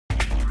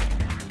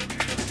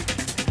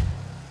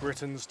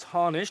Britain's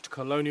tarnished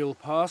colonial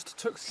past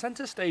took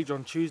centre stage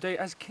on Tuesday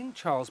as King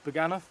Charles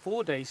began a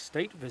 4-day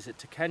state visit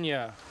to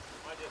Kenya.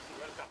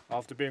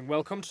 After being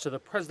welcomed to the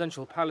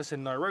presidential palace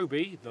in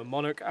Nairobi, the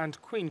monarch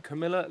and Queen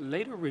Camilla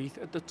laid a wreath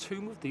at the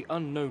tomb of the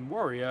unknown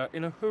warrior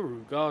in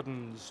Uhuru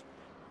Gardens.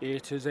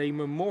 It is a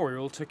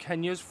memorial to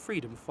Kenya's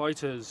freedom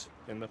fighters,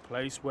 in the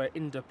place where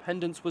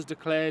independence was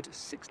declared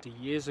 60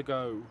 years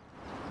ago.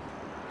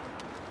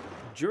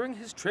 During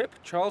his trip,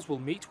 Charles will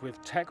meet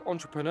with tech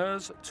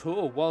entrepreneurs,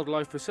 tour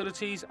wildlife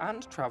facilities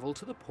and travel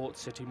to the port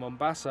city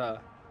Mombasa.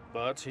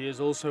 But he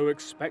is also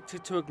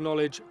expected to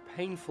acknowledge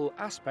painful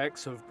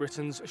aspects of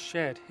Britain's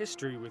shared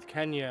history with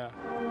Kenya.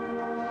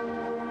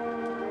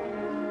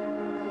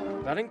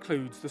 That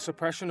includes the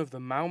suppression of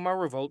the Mau Mau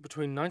revolt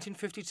between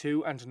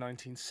 1952 and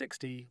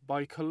 1960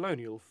 by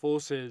colonial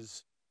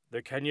forces.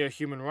 The Kenya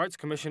Human Rights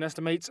Commission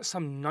estimates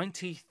some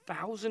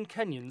 90,000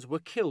 Kenyans were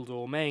killed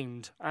or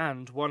maimed,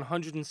 and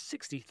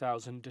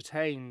 160,000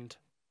 detained.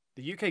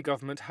 The UK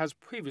government has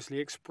previously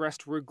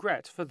expressed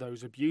regret for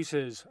those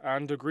abuses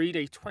and agreed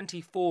a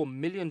 $24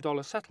 million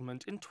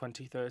settlement in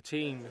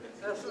 2013.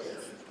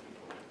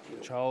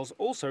 Charles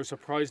also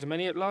surprised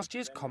many at last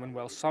year's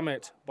Commonwealth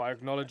summit by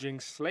acknowledging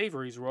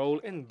slavery's role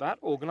in that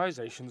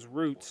organisation's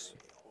roots.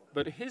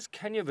 But his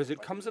Kenya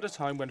visit comes at a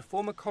time when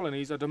former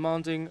colonies are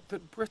demanding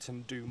that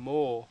Britain do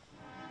more.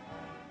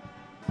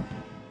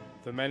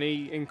 For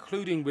many,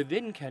 including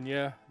within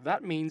Kenya,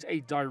 that means a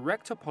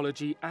direct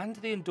apology and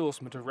the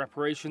endorsement of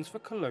reparations for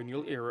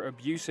colonial-era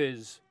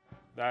abuses.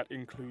 That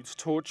includes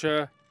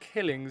torture,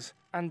 killings,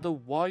 and the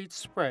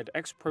widespread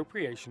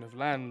expropriation of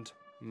land,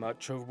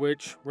 much of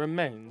which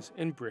remains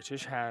in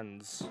British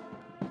hands.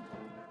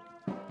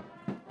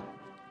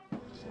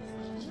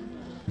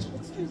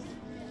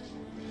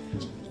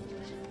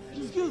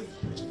 Excuse.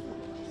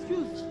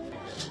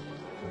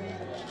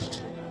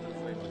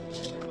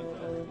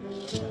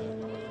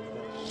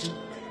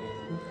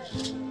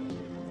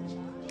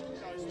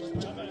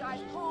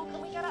 Guys, Paul,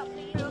 can we get up,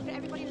 please? Look,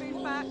 everybody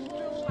move back.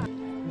 Move back.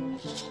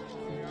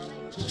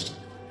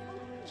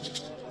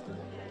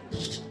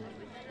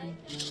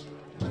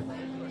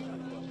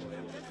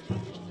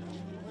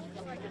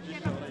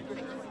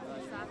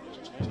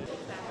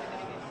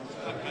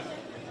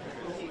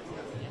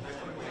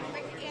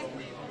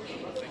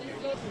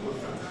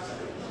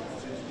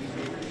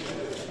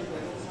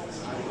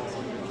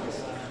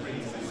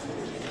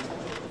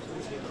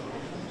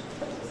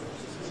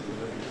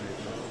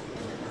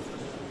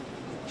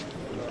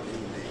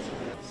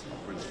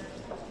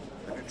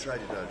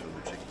 Tried it out on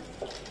the chicken.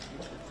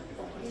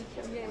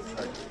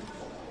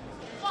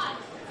 One,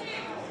 two,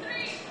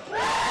 three.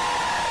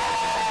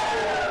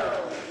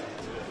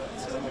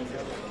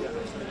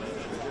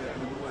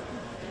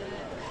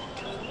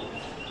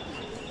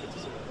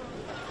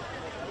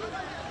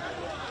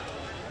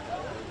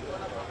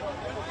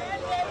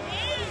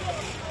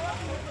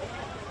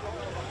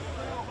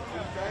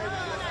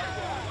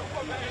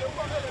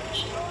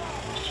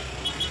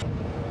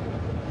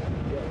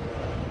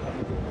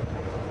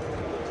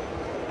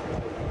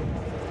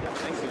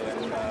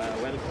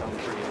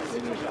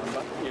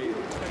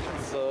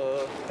 So,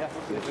 yeah,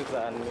 this is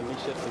an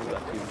initiative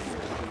that is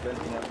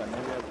presenting up an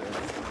area.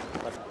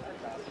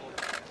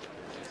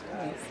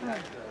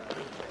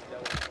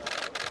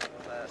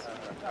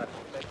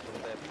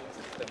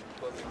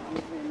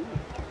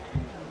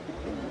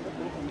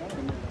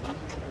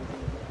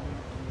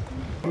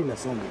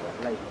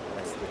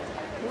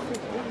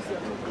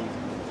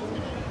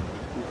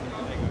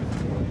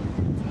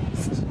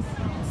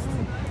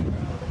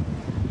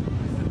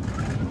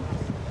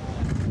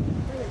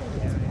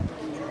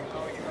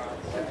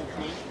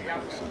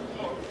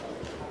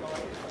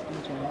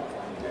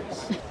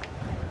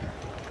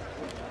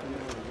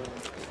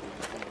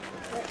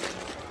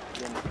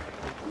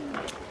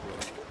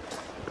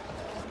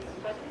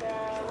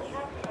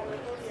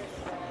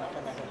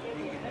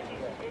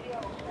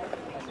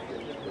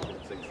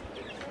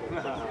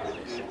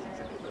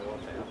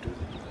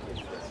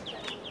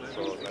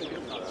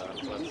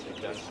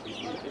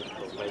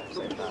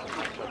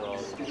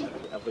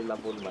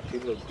 Available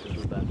materials to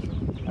do that.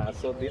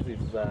 So this is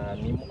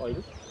neem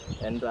oil,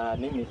 and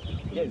neem is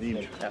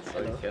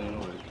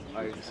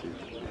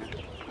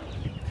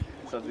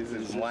so this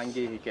is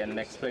mwangi. He can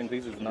explain.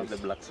 This is not the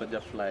black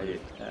soldier fly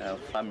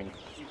farming.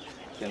 You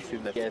can see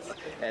that. Yes,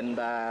 and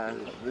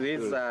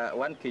this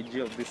 1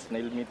 kg of this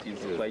snail meat is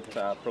quite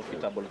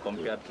profitable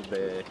compared to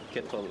the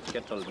kettle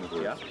meat.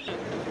 Yeah.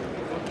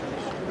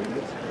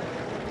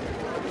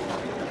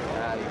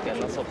 You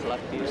can also pluck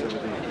it.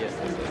 Yes.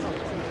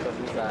 So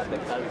these are the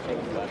culture,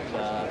 but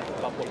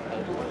purple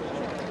culture.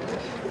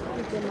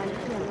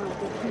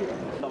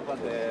 Over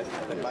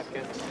the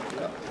bucket.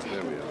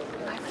 There we are.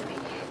 I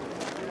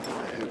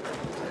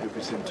hope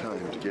it's in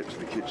time to get to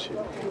the kitchen.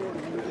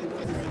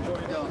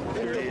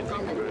 Indeed,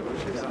 thank you very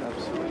much. Yes,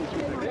 absolutely.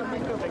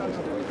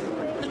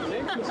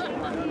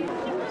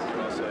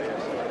 So,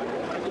 yes.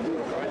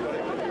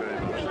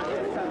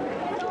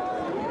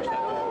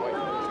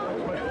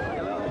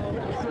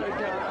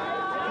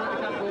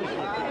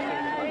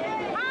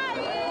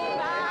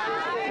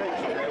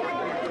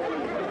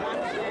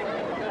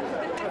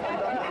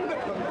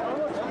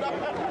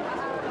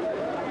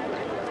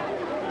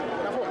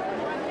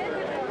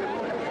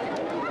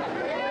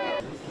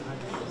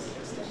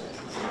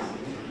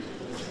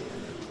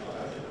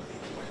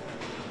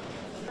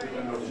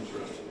 not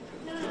interrupting.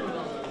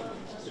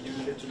 But you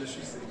can get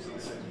delicious things at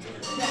the same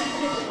time.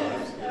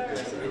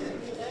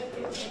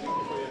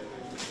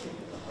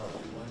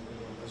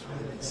 That's why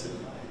they said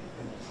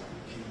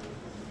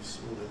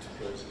all that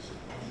closes.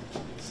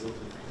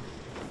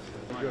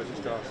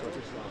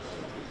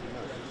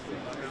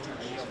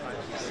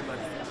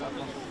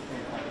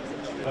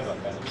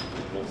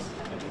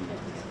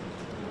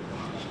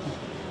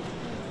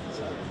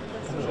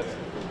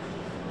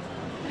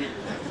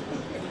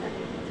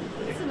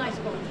 It's a nice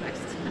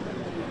contrast.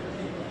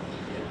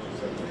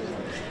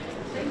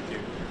 Thank you.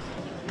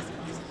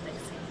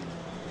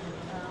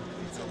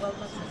 So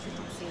welcome to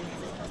the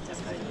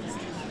just very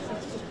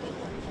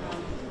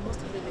most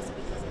of the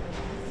speakers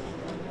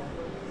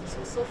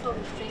are so far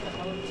we've trained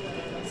about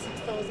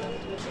 6,000.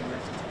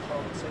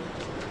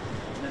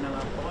 And then our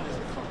bodies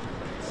are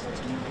complex.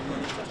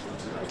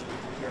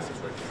 Yes, it's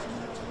right.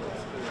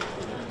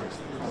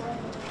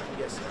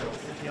 Yes,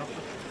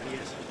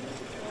 yes.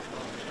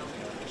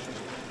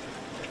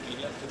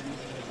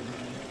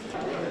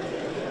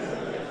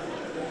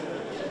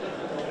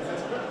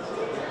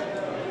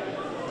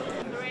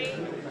 3,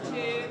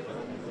 2,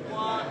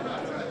 1.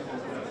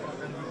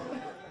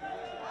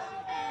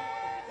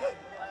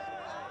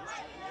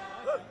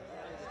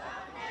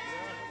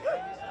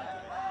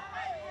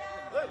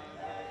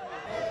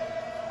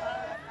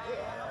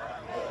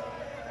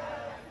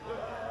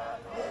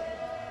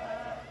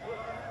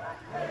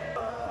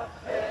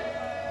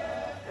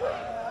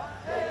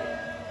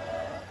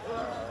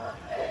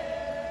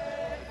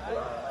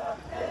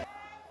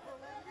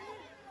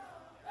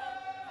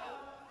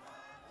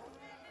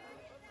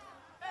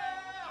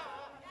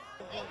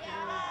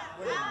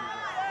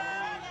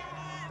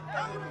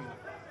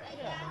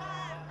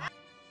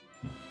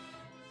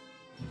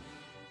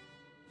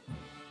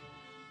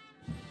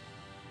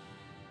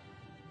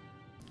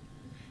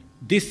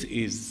 This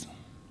is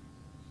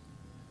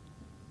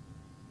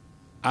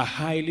a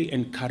highly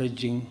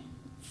encouraging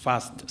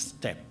first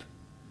step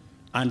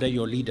under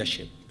your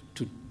leadership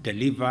to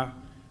deliver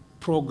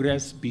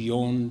progress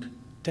beyond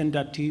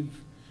tentative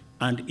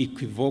and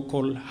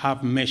equivocal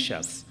half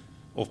measures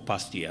of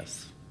past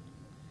years.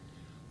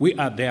 We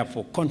are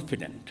therefore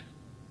confident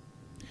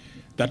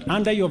that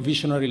under your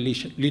visionary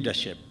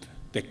leadership,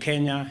 the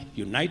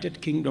Kenya-United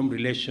Kingdom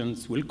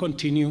relations will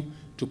continue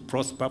to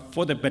prosper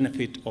for the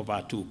benefit of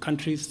our two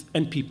countries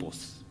and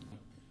peoples.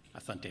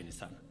 Asanteni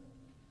sana.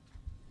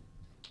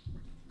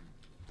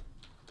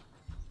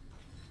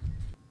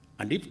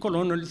 And if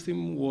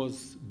colonialism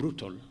was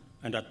brutal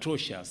and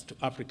atrocious to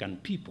African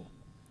people,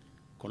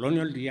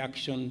 colonial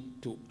reaction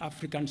to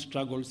African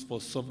struggles for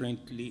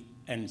sovereignty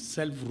and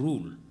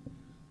self-rule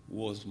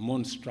was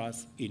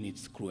monstrous in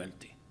its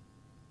cruelty.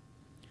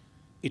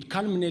 It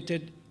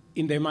culminated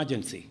in the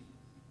emergency,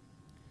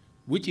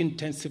 which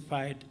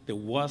intensified the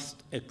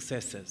worst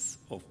excesses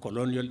of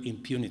colonial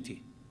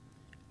impunity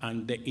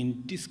and the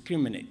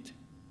indiscriminate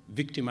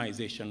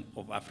victimization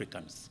of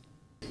Africans.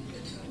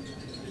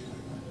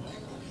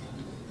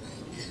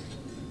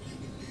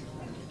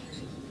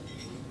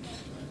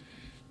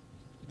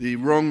 The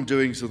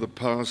wrongdoings of the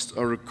past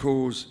are a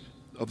cause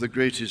of the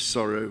greatest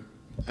sorrow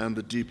and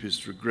the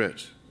deepest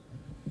regret.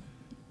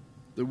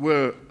 There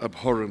were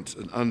abhorrent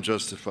and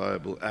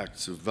unjustifiable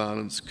acts of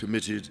violence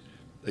committed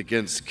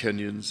against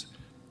Kenyans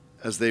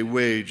as they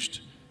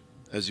waged,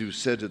 as you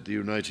said at the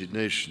United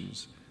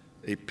Nations,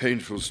 a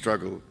painful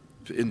struggle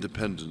for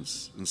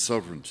independence and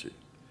sovereignty.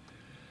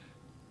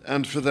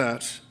 And for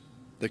that,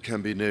 there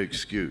can be no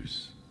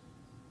excuse.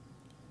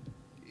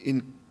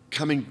 In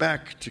coming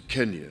back to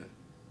Kenya,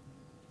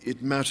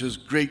 it matters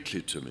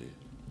greatly to me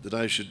that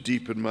I should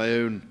deepen my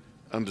own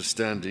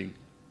understanding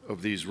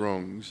of these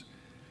wrongs,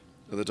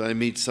 and that I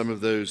meet some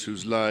of those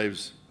whose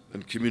lives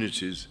and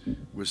communities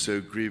were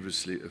so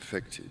grievously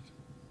affected.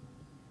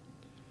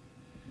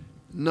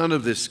 None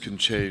of this can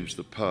change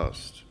the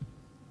past,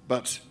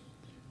 but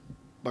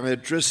by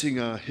addressing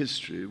our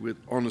history with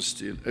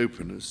honesty and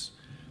openness,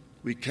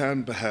 we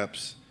can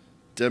perhaps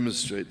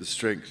demonstrate the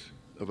strength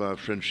of our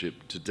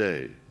friendship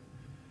today.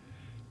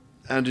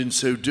 And in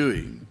so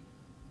doing,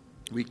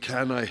 we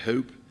can, I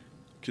hope,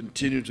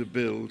 continue to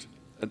build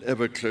an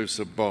ever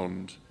closer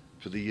bond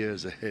for the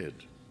years ahead.